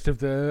were most of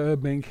the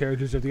main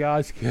characters of the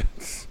Oz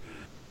kids.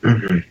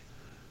 Hmm.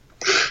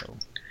 So,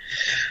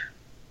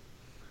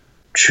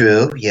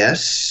 True,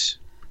 yes.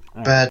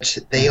 alright. But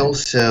they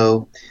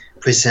also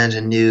present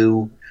a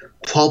new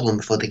problem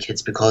for the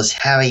kids because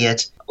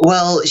Harriet,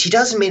 well, she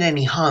doesn't mean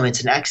any harm,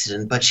 it's an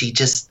accident, but she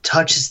just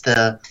touches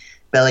the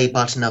belly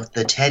button of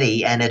the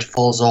teddy and it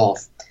falls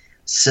off.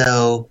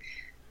 So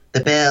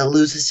the bear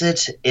loses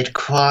it, it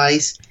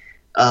cries.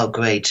 Oh,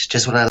 great,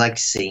 just what I like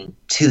to see.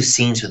 Two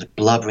scenes with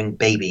blubbering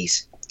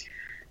babies.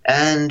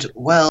 And,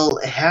 well,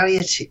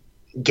 Harriet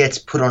gets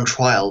put on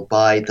trial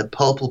by the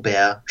purple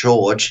bear,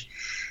 George,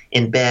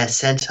 in Bear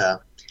Center,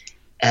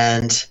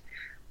 and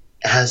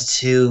has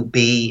to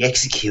be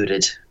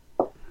executed.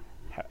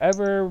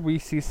 However, we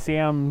see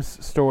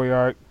Sam's story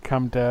arc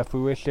come to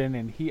fruition,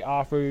 and he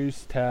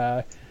offers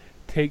to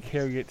take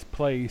Harriet's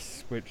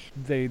place, which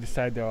they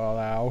decide to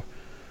allow.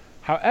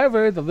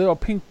 However, the little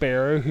pink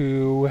bear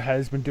who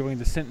has been doing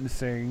the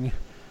sentencing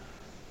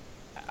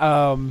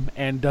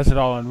and does it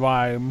all in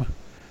rhyme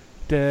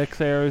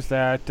declares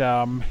that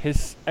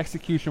his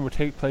execution will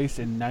take place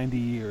in 90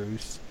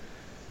 years.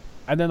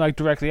 And then, like,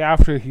 directly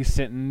after he's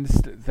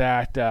sentenced,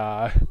 that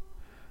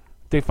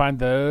they find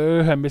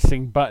the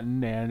missing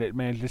button, and it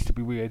manages to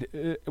be and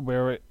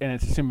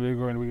it's assumably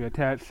going to be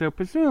reattached. So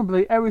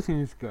presumably everything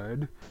is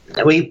good.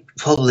 We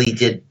probably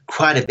did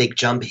quite a big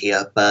jump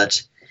here,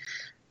 but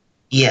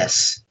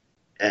yes,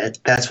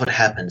 that's what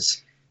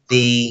happens.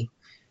 I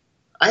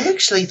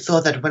actually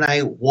thought that when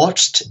I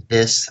watched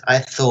this, I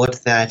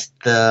thought that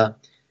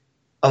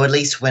or at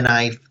least when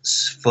I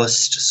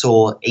first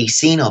saw a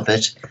scene of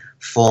it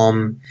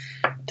from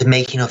the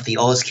making of the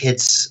Oz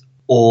Kids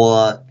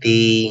or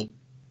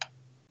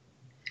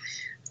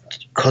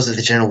because of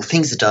the general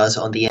things it does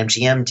on the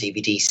MGM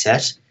DVD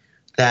set,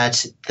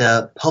 that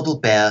the Purple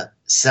Bear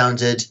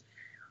sounded,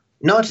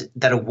 not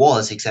that it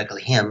was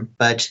exactly him,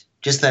 but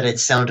just that it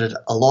sounded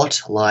a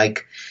lot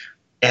like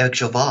Eric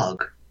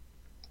Jovag.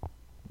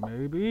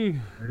 Maybe.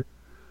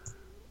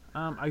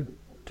 I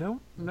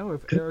don't know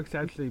if Eric's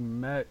actually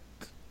met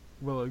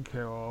Willard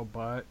Carroll,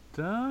 but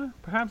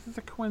perhaps it's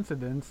a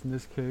coincidence in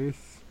this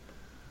case.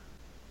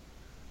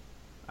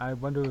 I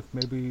wonder if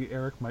maybe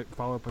Eric might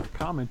follow up with a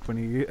comment when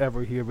he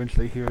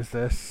eventually hears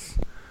this.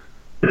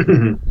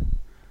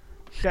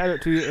 Shout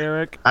out to you,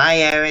 Eric. Hi,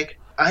 Eric.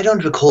 I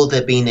don't recall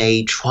there being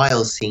a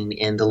trial scene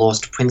in the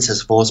Lost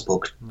Princess Wars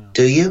book. No.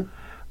 Do you?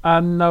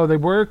 No, they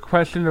were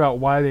questioned about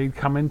why they'd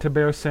come into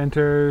Bear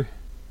Center,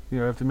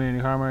 if they made any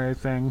harm or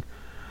anything.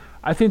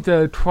 I think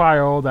the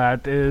trial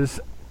that is,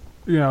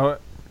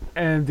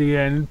 in the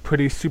end,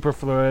 pretty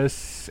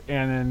superfluous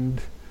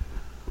and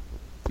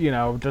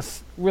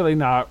just really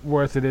not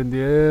worth it in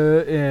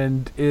the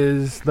end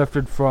is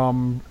lifted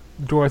from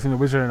Dorothy and the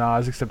Wizard of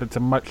Oz, except it's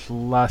a much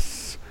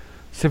less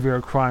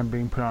severe crime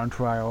being put on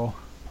trial.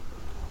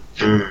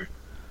 Mm.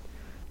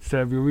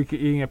 So if you're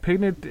eating a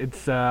picnic,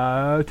 it's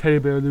a teddy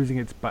bear losing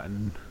its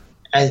button.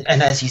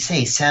 And as you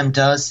say, Sam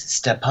does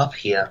step up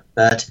here,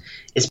 but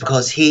it's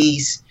because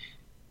he's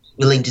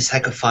willing to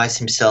sacrifice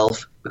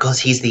himself because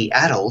he's the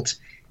adult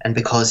and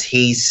because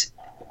he's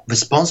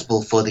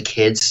responsible for the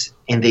kids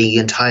in the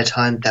entire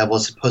time that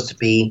was supposed to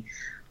be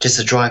just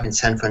a drive in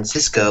San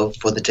Francisco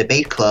for the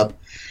debate club,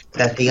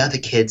 that the other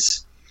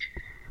kids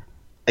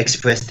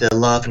express their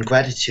love and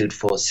gratitude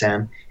for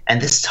Sam, and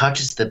this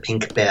touches the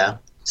pink bear,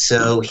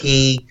 so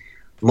he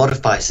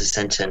modifies the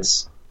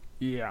sentence.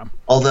 Yeah.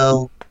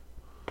 Although,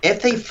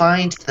 if they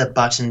find the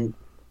button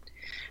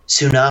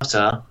soon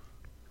after,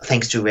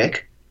 thanks to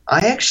Rick,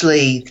 I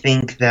actually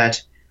think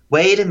that,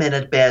 wait a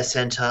minute, Bear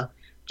Center,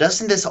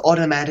 doesn't this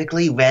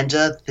automatically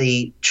render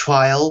the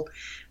trial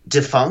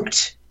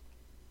defunct?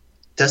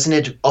 Doesn't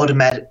it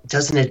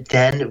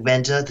then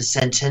render the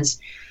sentence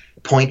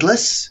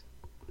pointless?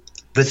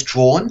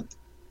 Withdrawn?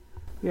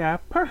 Yeah,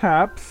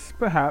 perhaps,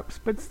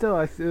 but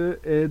still,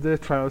 the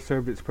trial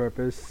served its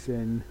purpose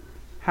in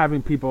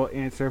having people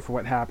answer for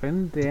what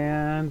happened,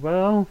 and,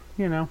 well,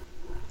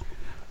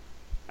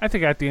 I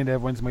think at the end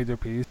everyone's made their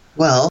peace.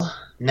 Well,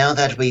 now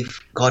that we've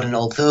gotten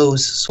all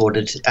those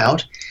sorted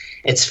out,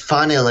 it's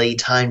finally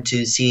time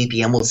to see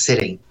the Emerald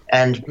City.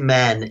 And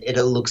man, it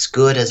looks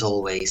good as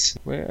always.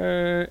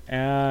 In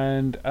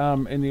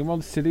the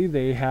Emerald City,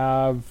 they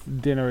have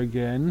dinner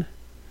again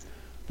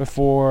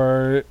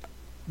before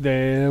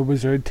the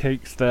wizard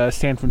takes the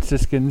San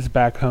Franciscans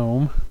back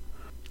home.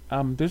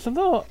 There's a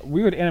little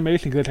weird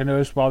animation glitch I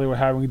noticed while they were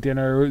having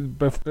dinner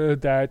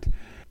that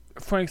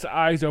Frank's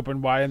eyes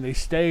open wide and they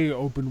stay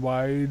open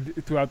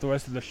wide throughout the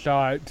rest of the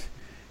shot.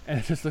 And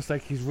it just looks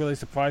like he's really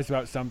surprised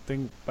about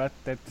something, but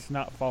that's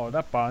not followed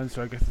up on,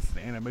 so I guess it's an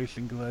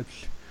animation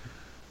glitch.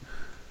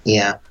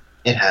 Yeah,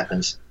 it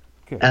happens.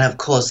 Good. And of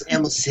course,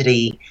 Emerald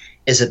City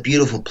is a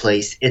beautiful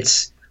place.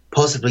 It's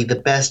possibly the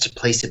best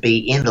place to be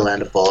in the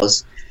Land of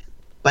Oz,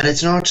 but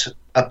it's not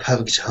a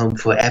perfect home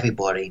for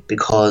everybody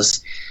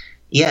because,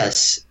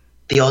 yes,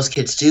 the Oz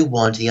kids do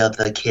want the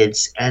other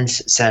kids and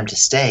Sam to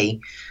stay,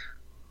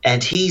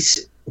 and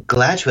he's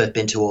glad to have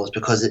been to Oz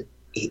because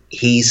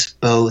he's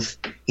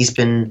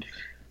been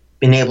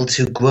able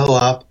to grow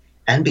up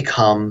and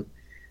become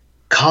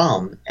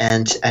calm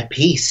and at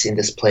peace in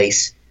this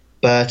place.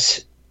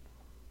 But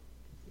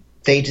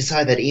they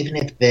decide that even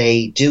if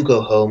they do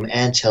go home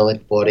and tell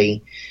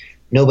everybody,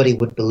 nobody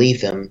would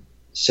believe them.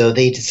 So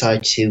they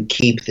decide to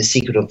keep the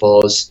secret of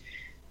Oz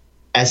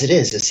as it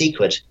is, a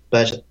secret,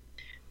 but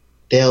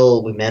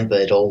they'll remember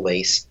it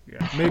always.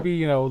 Yeah.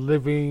 Maybe,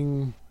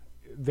 living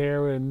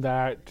there in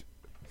that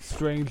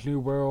strange new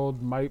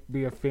world might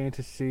be a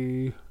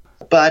fantasy.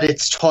 But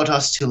it's taught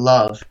us to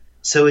love,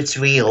 so it's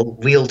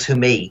real to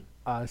me.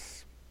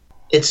 Us.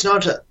 It's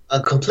not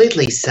a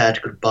completely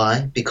sad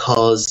goodbye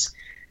because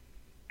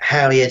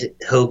Harriet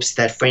hopes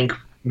that Frank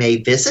may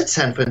visit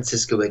San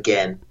Francisco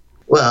again.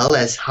 Well,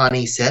 as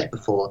Honey said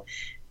before,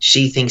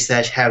 she thinks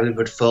that Harry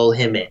would follow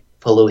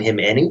him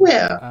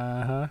anywhere.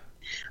 Uh-huh.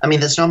 I mean,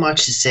 there's not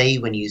much to say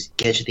when you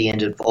get to the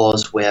end of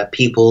Oz where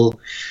people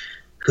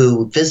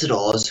who visit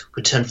Oz,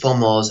 return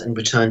from Oz, and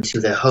return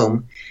to their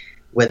home,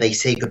 where they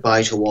say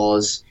goodbye to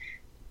Oz,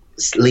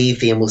 leave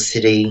the Emerald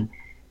City,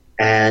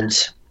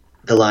 and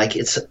the like.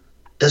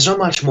 There's not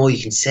much more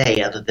you can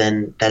say other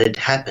than that it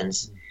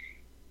happens.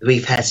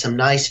 We've had some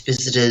nice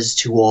visitors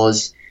to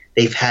Oz.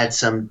 They've had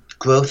some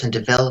growth and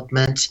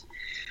development,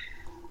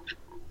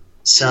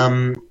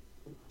 some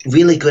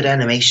really good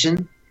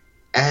animation,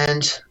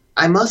 and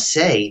I must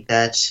say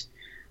that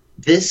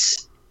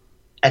this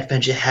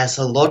adventure has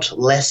a lot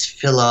less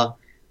filler,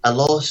 a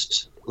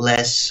lot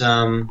less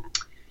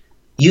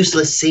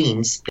useless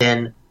scenes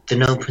than The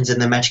Gnome Prince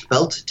and the Magic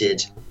Belt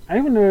did. I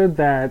even noted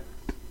that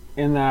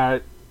in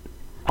that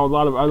a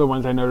lot of other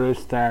ones I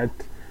noticed that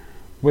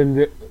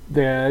when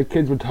the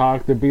kids would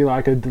talk, there'd be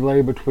like a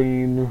delay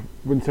between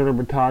when someone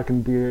would talk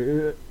and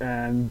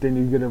then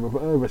you'd get a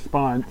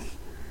response.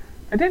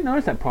 I didn't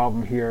notice that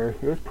problem here.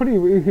 It was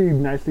really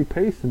nicely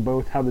paced in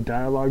both how the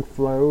dialogue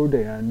flowed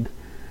and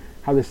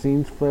how the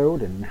scenes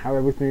flowed and how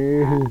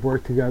everything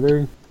worked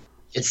together.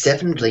 It's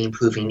definitely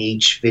improving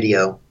each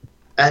video.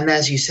 And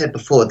as you said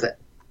before, that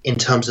in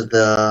terms of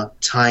the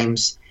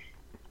times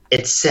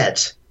it's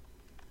set,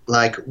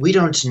 like, we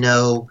don't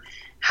know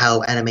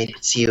how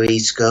animated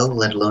series go,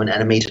 let alone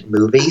animated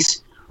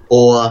movies,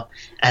 or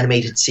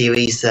animated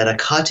series that are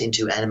cut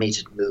into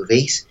animated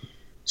movies.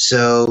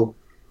 So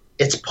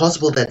it's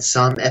possible that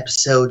some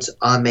episodes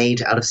are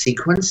made out of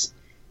sequence,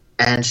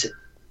 and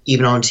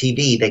even on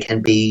TV they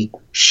can be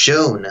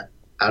shown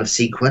out of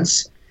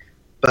sequence.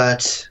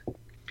 But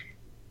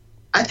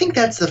I think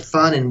that's the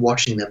fun in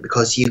watching them,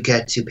 because you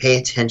get to pay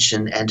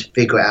attention and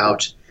figure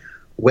out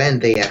when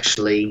they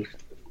actually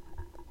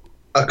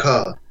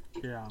occur.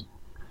 Yeah.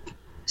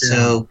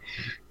 So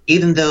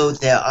even though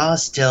there are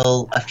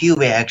still a few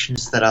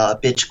reactions that are a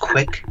bit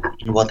quick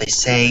in what they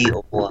say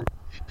or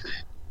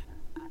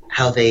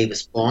how they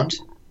respond,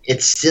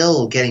 it's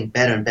still getting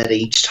better and better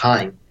each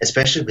time,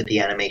 especially with the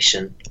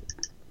animation,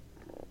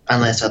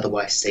 unless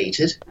otherwise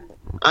stated.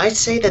 I'd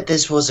say that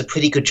this was a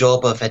pretty good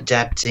job of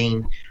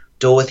adapting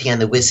Dorothy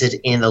and the Wizard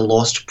in The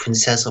Lost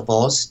Princess of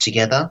Oz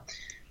together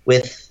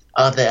with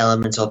other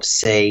elements of,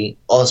 say,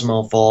 Ozma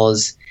of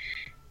Oz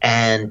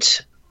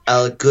and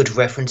a good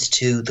reference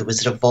to The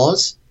Wizard of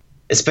Oz,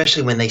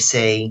 especially when they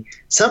say,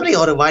 somebody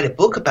ought to write a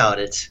book about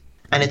it.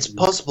 And it's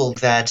possible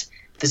that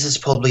this is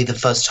probably the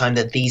first time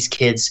that these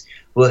kids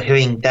were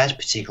hearing that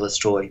particular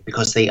story,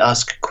 because they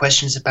ask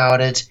questions about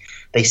it,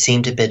 they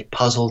seemed a bit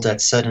puzzled at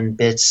certain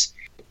bits.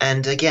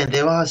 And again,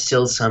 there are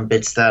still some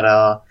bits that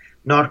are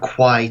not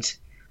quite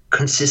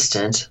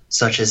consistent,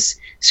 such as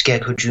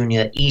Scarecrow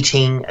Jr.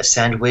 eating a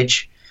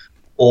sandwich,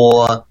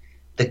 or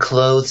the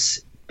clothes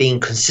being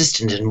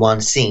consistent in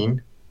one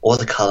scene, or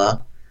the color.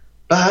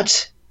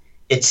 But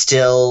it's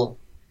still,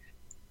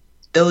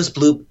 those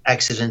bloop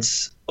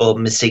accidents or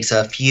mistakes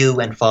are few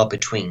and far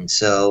between,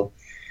 so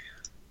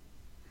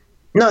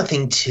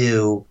nothing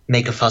to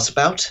make a fuss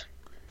about.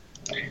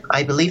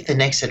 I believe the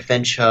next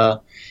adventure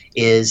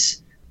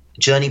is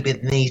Journey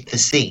Beneath the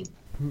Sea.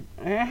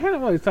 I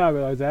hadn't really thought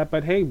about that,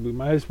 but hey, we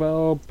might as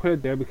well put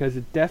it there because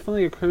it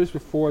definitely occurs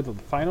before the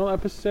final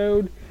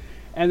episode,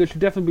 and there should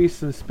definitely be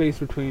some space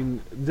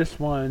between this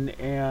one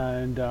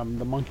and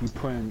the Monkey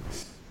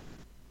Prince.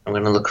 I'm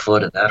going to look forward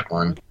to that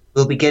one.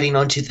 We'll be getting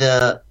on to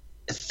the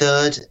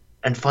third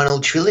and final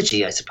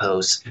trilogy, I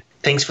suppose.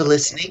 Thanks for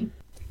listening.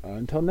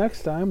 Until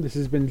next time, this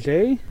has been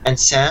Jay. And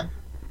Sam.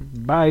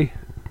 Bye.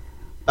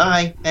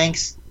 Bye.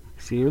 Thanks.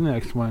 See you in the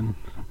next one.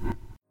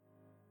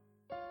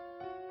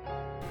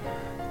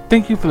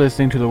 Thank you for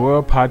listening to the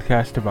Royal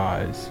Podcast of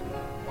Oz.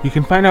 You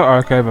can find our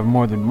archive of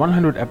more than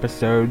 100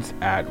 episodes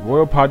at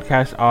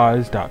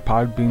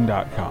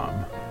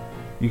royalpodcastoz.podbean.com.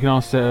 You can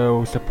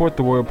also support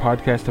the Royal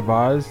Podcast of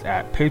Oz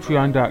at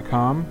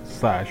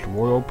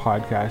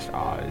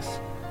patreon.com/royalpodcastoz.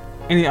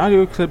 Any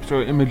audio clips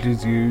or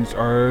images used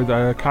are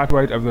the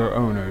copyright of their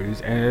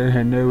owners,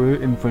 and no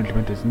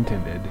infringement is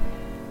intended.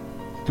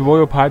 The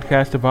Royal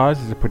Podcast of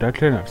Oz is a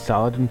production of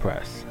Saladin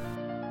Press.